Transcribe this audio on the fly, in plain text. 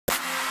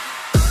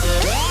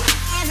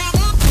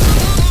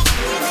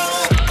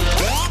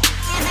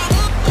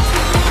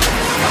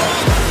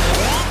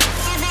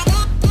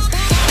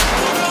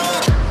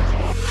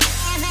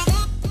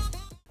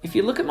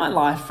you look at my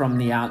life from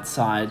the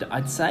outside,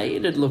 I'd say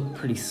it'd look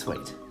pretty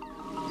sweet.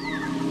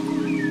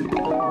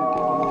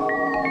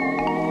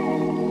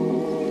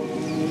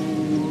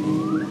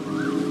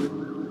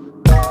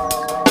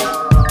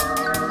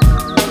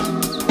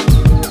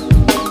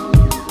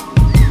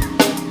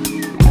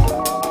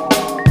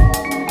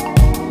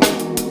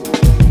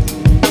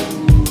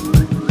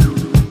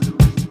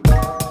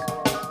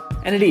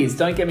 And it is,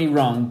 don't get me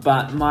wrong,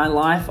 but my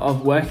life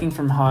of working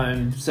from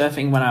home,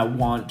 surfing when I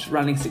want,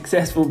 running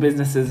successful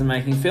businesses and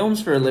making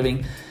films for a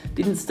living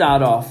didn't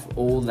start off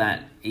all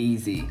that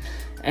easy.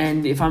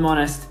 And if I'm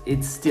honest,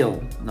 it's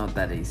still not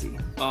that easy.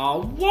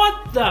 Oh,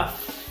 what the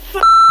f***?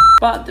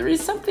 But there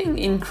is something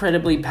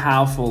incredibly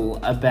powerful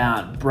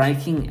about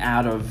breaking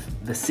out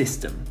of the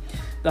system.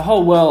 The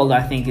whole world,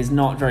 I think, is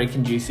not very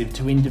conducive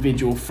to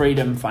individual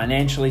freedom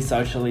financially,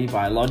 socially,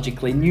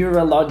 biologically,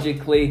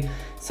 neurologically.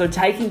 So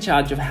taking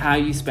charge of how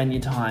you spend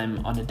your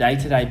time on a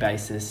day-to-day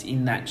basis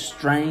in that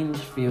strange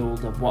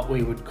field of what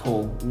we would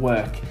call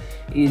work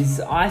is,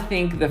 I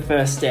think, the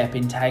first step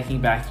in taking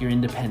back your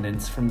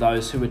independence from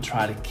those who would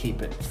try to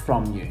keep it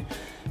from you.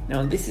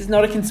 Now, this is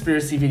not a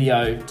conspiracy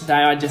video.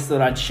 Today, I just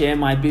thought I'd share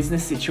my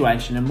business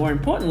situation and, more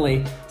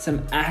importantly,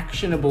 some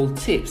actionable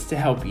tips to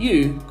help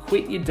you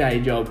quit your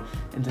day job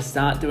and to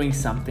start doing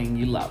something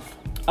you love.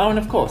 Oh, and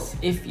of course,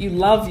 if you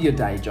love your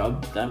day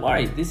job, don't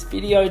worry, this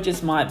video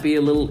just might be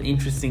a little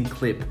interesting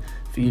clip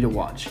for you to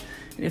watch.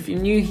 And if you're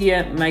new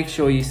here, make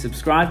sure you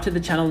subscribe to the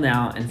channel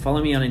now and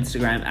follow me on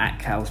Instagram at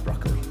Kale's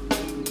Broccoli.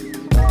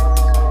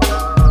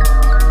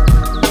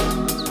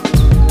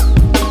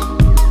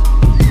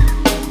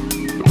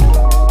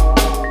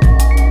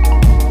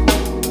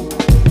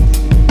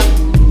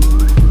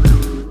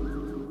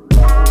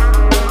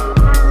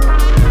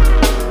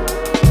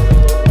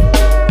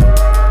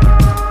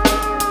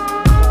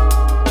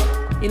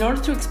 In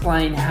order to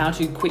explain how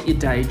to quit your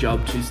day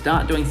job to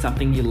start doing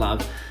something you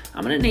love,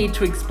 I'm going to need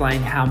to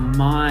explain how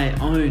my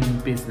own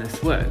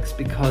business works,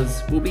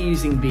 because we'll be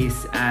using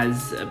this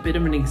as a bit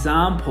of an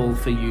example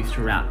for you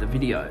throughout the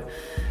video.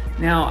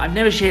 Now, I've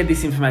never shared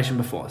this information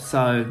before,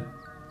 so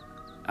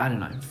I don't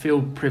know,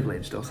 feel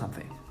privileged or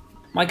something.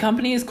 My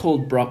company is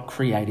called Brock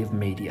Creative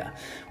Media.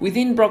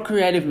 Within Brock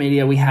Creative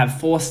Media, we have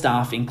 4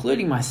 staff,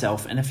 including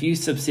myself, and a few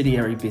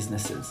subsidiary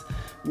businesses.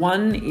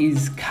 One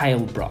is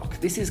Kale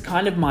Brock. This is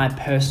kind of my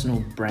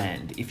personal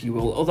brand, if you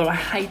will, although I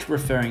hate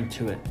referring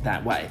to it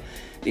that way.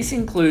 This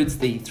includes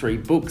the 3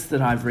 books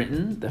that I've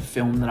written, the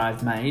film that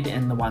I've made,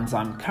 and the ones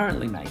I'm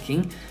currently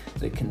making,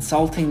 the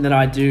consulting that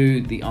I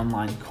do, the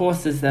online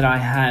courses that I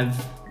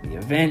have, the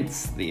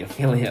events, the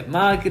affiliate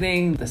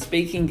marketing, the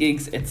speaking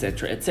gigs,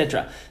 etc,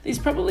 etc. This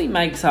probably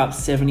makes up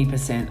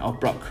 70%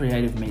 of Brock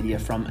Creative Media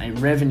from a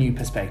revenue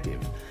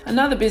perspective.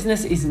 Another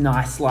business is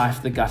Nice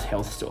Life, the gut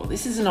health store.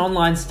 This is an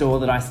online store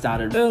that I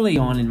started early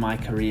on in my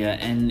career,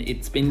 and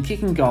it's been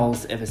kicking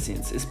goals ever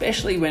since,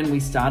 especially when we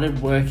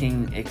started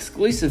working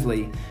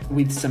exclusively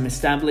with some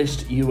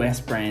established US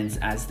brands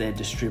as their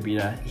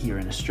distributor here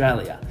in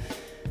Australia.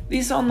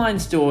 This online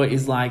store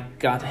is like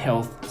Gut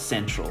Health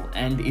Central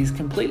and is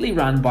completely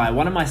run by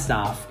one of my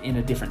staff in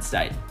a different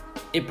state.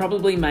 It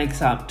probably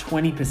makes up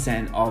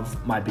 20%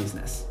 of my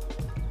business.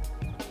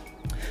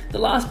 The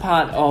last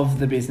part of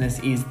the business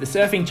is the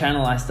surfing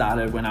channel I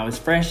started when I was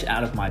fresh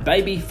out of my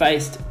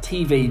baby-faced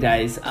TV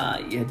days.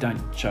 Yeah, don't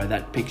show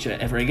that picture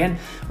ever again.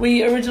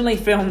 We originally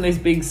filmed this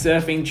big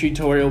surfing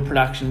tutorial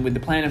production with the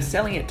plan of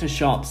selling it to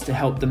shops to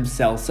help them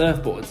sell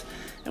surfboards.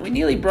 And we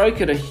nearly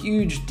broke it a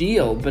huge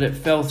deal, but it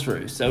fell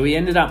through. So we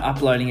ended up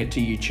uploading it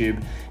to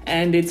YouTube,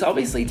 and it's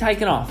obviously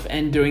taken off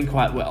and doing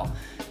quite well.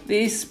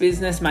 This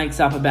business makes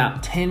up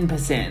about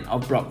 10%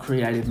 of Brock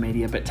Creative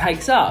Media, but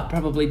takes up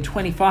probably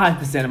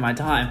 25% of my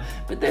time.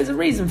 But there's a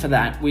reason for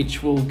that,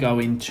 which we'll go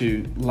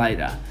into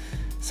later.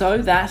 So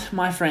that,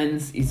 my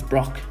friends, is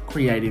Brock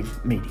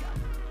Creative Media.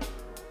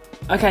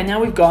 Okay, now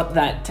we've got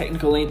that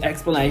technical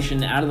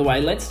explanation out of the way,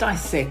 let's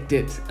dissect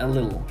it a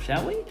little,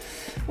 shall we?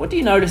 What do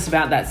you notice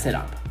about that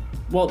setup?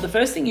 Well, the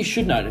first thing you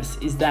should notice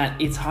is that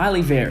it's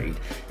highly varied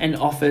and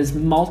offers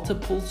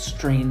multiple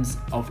streams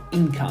of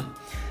income.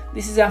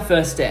 This is our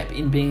first step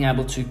in being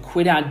able to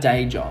quit our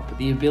day job,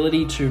 the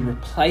ability to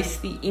replace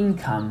the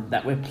income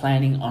that we're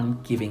planning on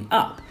giving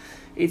up.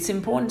 It's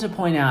important to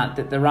point out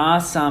that there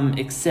are some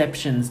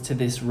exceptions to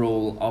this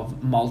rule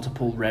of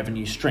multiple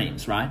revenue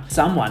streams, right?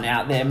 Someone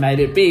out there made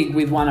it big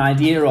with one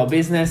idea or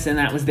business, and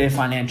that was their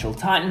financial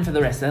titan for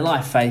the rest of their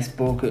life.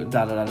 Facebook,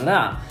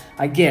 da-da-da-da-da.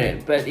 I get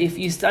it, but if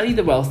you study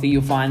the wealthy,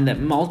 you'll find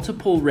that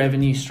multiple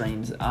revenue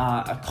streams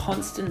are a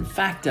constant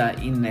factor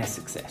in their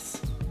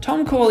success.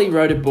 Tom Corley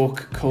wrote a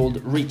book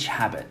called Rich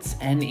Habits,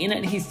 and in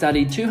it he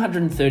studied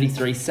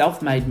 233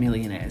 self-made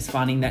millionaires,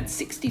 finding that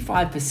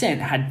 65%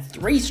 had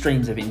 3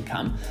 streams of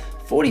income,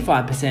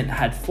 45%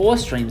 had 4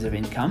 streams of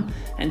income,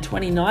 and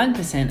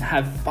 29%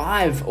 have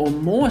 5 or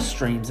more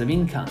streams of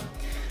income.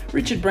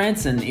 Richard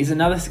Branson is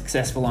another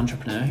successful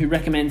entrepreneur who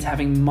recommends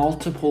having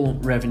multiple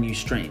revenue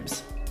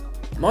streams.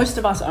 Most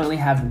of us only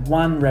have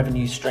one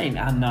revenue stream,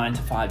 our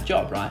 9-to-5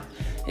 job, right?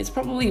 It's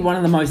probably one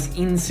of the most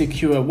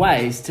insecure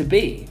ways to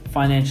be,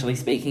 financially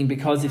speaking,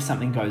 because if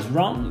something goes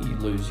wrong, you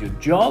lose your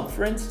job,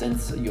 for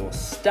instance, you're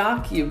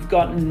stuck, you've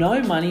got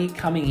no money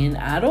coming in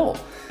at all.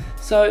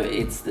 So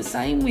it's the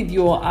same with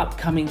your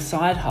upcoming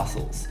side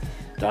hustles.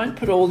 Don't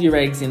put all your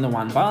eggs in the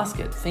one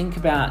basket. Think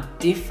about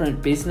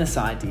different business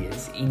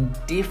ideas in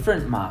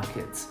different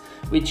markets,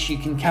 which you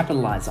can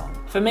capitalize on.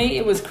 For me,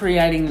 it was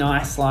creating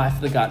Nice Life,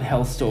 the gut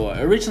health store,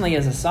 originally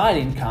as a side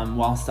income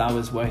whilst I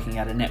was working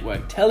at a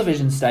network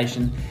television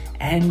station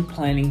and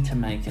planning to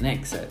make an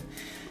exit.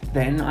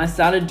 Then I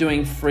started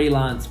doing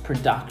freelance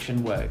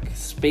production work,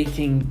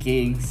 speaking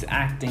gigs,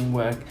 acting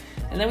work,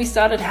 and then we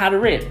started How to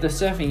Rip, the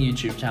surfing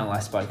YouTube channel I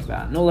spoke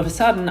about. And all of a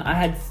sudden, I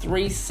had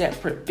 3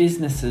 separate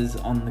businesses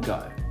on the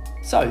go.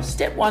 So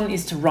step 1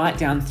 is to write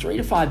down 3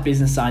 to 5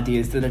 business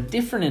ideas that are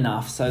different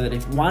enough so that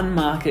if one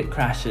market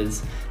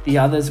crashes, the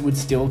others would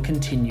still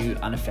continue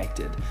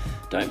unaffected.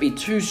 Don't be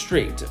too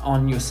strict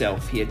on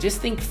yourself here.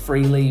 Just think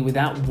freely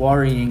without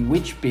worrying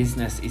which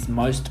business is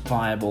most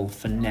viable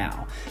for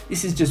now.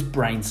 This is just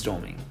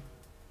brainstorming.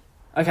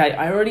 Okay,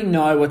 I already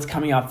know what's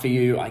coming up for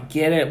you. I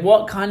get it.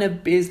 What kind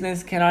of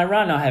business can I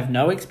run? I have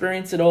no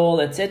experience at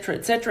all, etc.,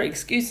 etc.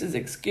 Excuses,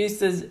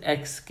 excuses,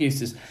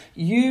 excuses.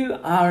 You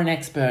are an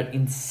expert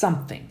in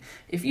something.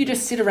 If you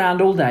just sit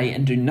around all day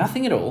and do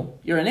nothing at all,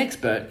 you're an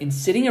expert in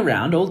sitting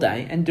around all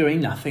day and doing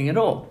nothing at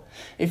all.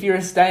 If you're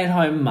a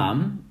stay-at-home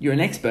mum, you're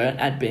an expert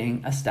at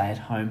being a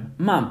stay-at-home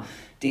mum.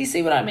 Do you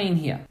see what I mean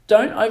here?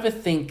 Don't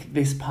overthink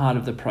this part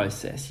of the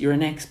process. You're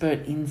an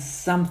expert in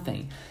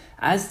something.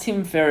 As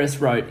Tim Ferriss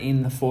wrote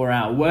in The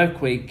 4-Hour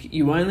Workweek,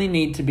 you only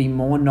need to be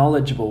more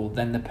knowledgeable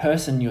than the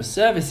person you're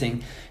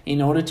servicing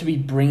in order to be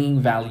bringing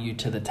value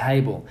to the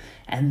table.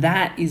 And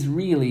that is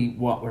really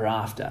what we're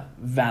after,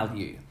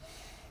 value.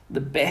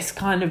 The best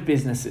kind of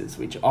businesses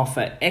which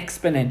offer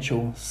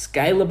exponential,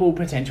 scalable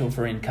potential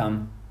for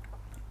income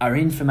are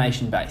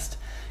information-based.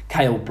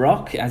 Kale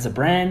Brock as a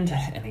brand,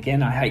 and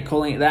again, I hate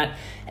calling it that,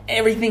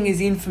 everything is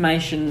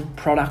information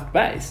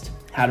product-based.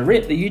 How to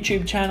Rip, the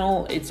YouTube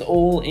channel, it's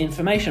all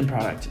information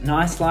product.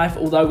 Nice Life,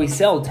 although we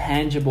sell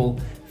tangible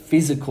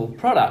physical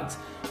products,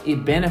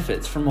 it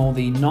benefits from all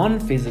the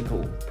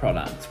non-physical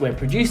products we're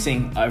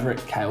producing over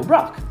at Kale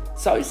Brock.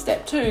 So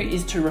step 2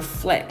 is to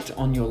reflect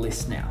on your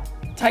list now.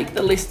 Take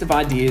the list of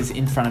ideas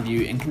in front of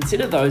you and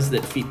consider those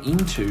that fit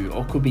into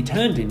or could be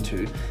turned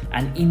into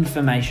an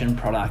information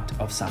product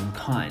of some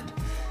kind.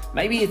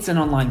 Maybe it's an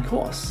online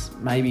course,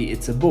 maybe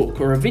it's a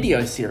book or a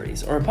video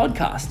series or a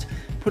podcast.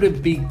 Put a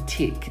big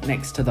tick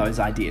next to those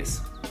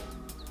ideas.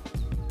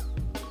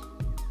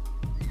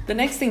 The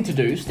next thing to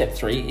do, step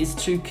 3, is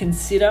to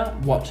consider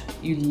what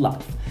you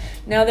love.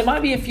 Now, there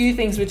might be a few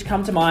things which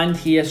come to mind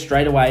here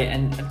straight away,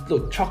 and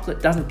look,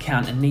 chocolate doesn't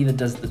count and neither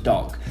does the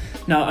dog.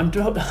 No, I'm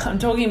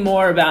talking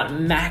more about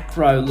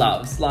macro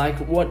loves, like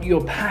what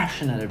you're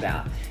passionate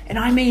about. And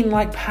I mean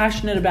like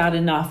passionate about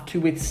enough to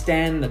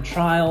withstand the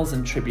trials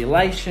and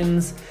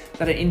tribulations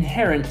that are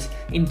inherent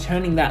in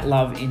turning that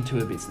love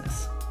into a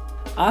business.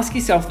 Ask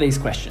yourself these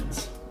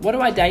questions. What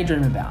do I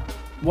daydream about?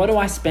 What do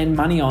I spend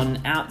money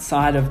on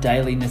outside of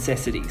daily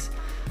necessities?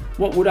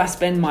 What would I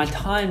spend my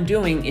time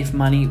doing if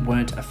money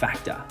weren't a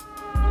factor?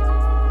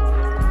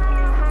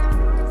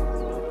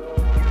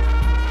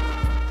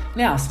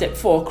 Now, step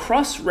 4,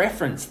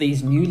 cross-reference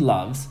these new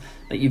loves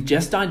that you've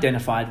just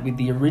identified with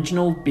the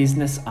original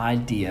business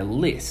idea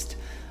list.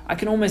 I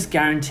can almost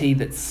guarantee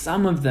that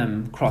some of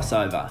them cross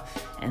over,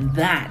 and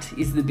that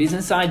is the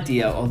business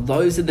idea, or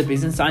those are the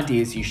business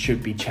ideas you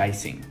should be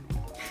chasing.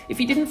 If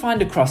you didn't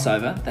find a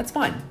crossover, that's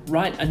fine.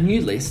 Write a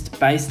new list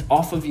based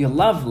off of your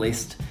love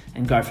list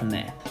and go from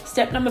there.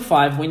 Step number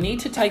 5, we need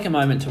to take a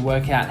moment to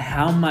work out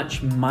how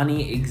much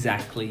money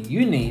exactly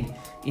you need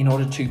in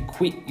order to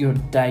quit your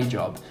day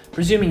job,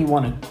 presuming you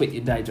want to quit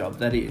your day job,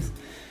 that is.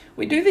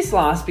 We do this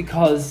last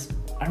because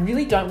I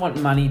really don't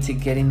want money to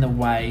get in the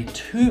way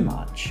too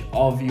much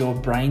of your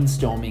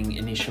brainstorming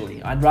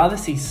initially. I'd rather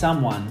see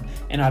someone,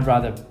 and I'd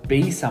rather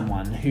be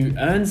someone who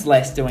earns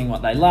less doing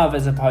what they love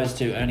as opposed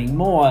to earning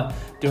more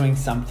doing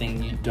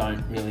something you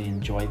don't really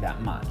enjoy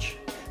that much.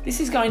 This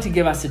is going to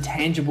give us a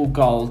tangible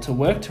goal to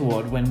work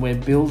toward when we're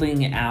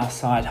building our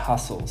side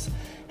hustles.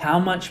 How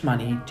much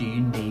money do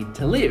you need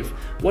to live?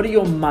 What are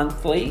your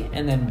monthly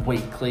and then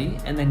weekly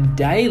and then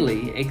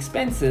daily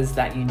expenses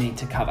that you need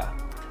to cover?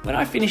 When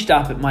I finished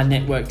up at my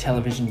network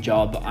television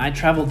job, I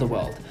traveled the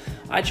world.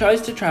 I chose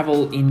to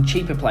travel in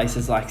cheaper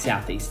places like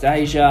Southeast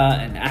Asia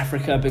and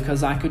Africa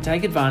because I could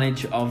take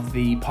advantage of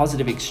the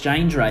positive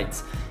exchange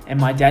rates, and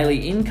my daily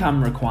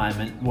income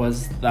requirement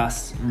was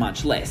thus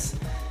much less.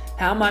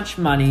 How much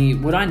money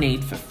would I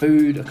need for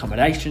food,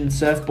 accommodation,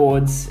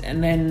 surfboards,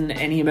 and then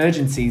any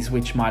emergencies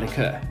which might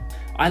occur?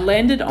 I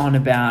landed on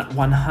about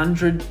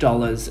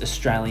 $100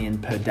 Australian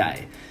per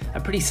day,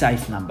 a pretty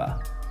safe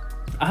number.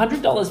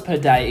 $100 per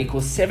day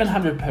equals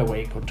 $700 per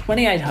week or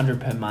 $2,800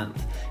 per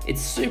month.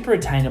 It's super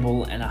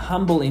attainable and a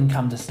humble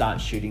income to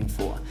start shooting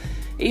for.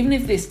 Even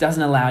if this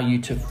doesn't allow you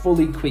to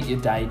fully quit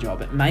your day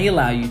job, it may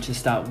allow you to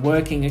start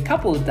working a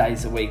couple of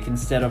days a week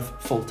instead of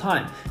full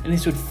time. And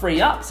this would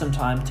free up some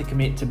time to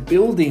commit to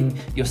building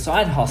your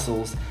side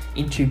hustles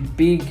into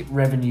big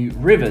revenue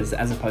rivers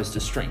as opposed to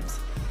streams.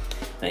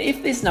 Now,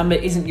 if this number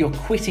isn't your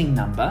quitting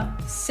number,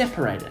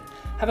 separate it.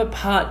 Have a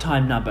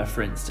part-time number,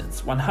 for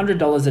instance,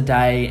 $100 a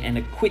day, and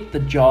a quit the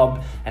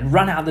job and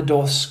run out the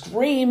door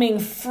screaming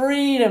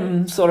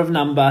freedom sort of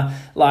number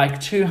like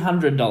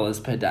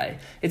 $200 per day.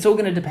 It's all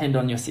going to depend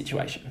on your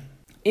situation.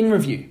 In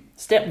review,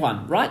 step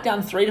 1, write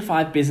down 3 to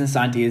 5 business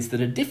ideas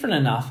that are different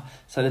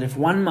enough so that if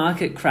one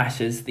market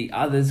crashes, the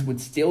others would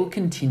still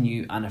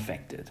continue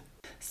unaffected.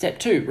 Step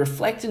 2,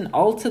 reflect and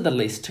alter the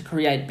list to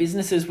create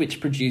businesses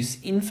which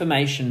produce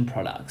information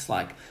products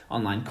like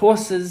online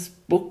courses,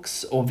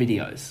 books, or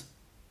videos.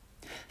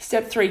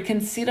 Step 3,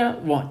 consider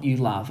what you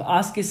love.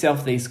 Ask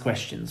yourself these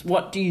questions.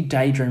 What do you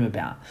daydream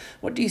about?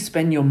 What do you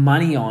spend your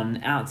money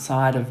on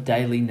outside of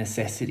daily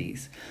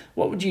necessities?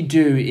 What would you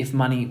do if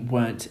money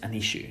weren't an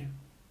issue?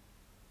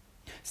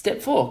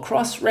 Step 4,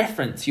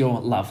 cross-reference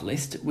your love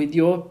list with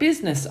your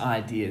business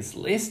ideas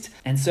list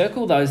and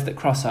circle those that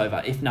cross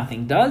over. If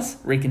nothing does,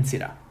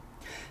 reconsider.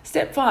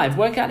 Step 5,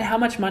 work out how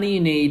much money you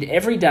need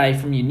every day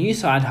from your new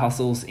side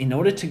hustles in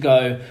order to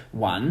go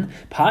 1,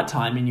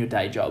 part-time in your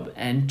day job,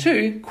 and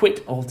 2,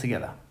 quit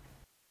altogether.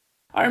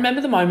 I remember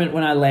the moment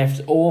when I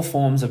left all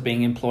forms of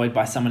being employed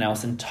by someone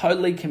else and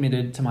totally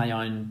committed to my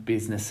own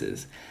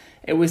businesses.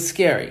 It was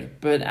scary,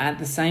 but at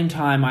the same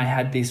time I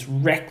had this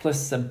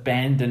reckless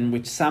abandon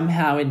which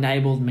somehow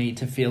enabled me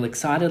to feel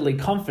excitedly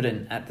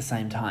confident at the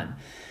same time.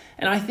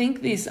 And I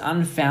think this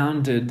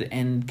unfounded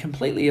and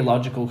completely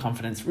illogical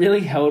confidence really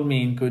held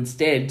me in good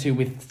stead to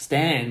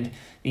withstand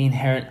the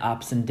inherent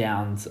ups and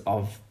downs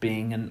of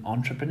being an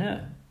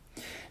entrepreneur.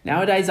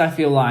 Nowadays, I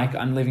feel like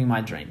I'm living my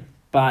dream,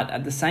 but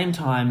at the same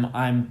time,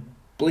 I'm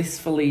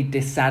blissfully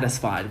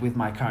dissatisfied with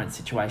my current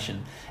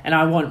situation, and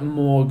I want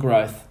more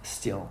growth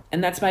still.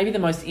 And that's maybe the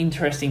most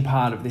interesting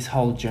part of this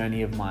whole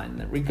journey of mine,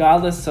 that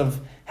regardless of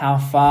how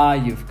far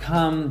you've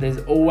come, there's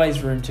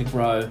always room to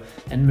grow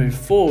and move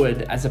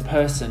forward as a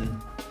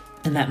person.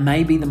 And that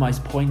may be the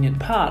most poignant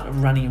part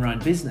of running your own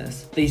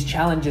business. These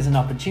challenges and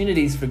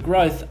opportunities for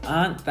growth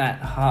aren't that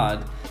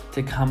hard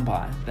to come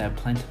by. They're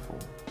plentiful.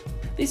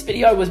 This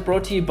video was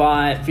brought to you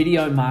by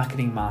Video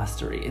Marketing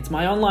Mastery. It's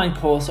my online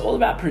course all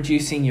about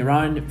producing your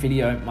own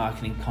video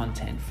marketing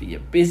content for your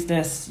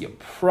business, your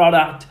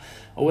product,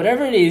 or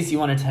whatever it is you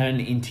want to turn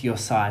into your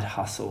side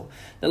hustle.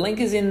 The link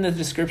is in the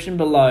description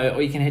below,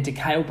 or you can head to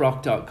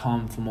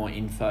kalebrock.com for more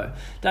info.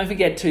 Don't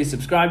forget to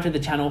subscribe to the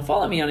channel,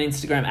 follow me on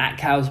Instagram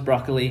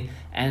 @kalesbroccoli,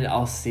 and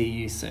I'll see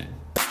you soon.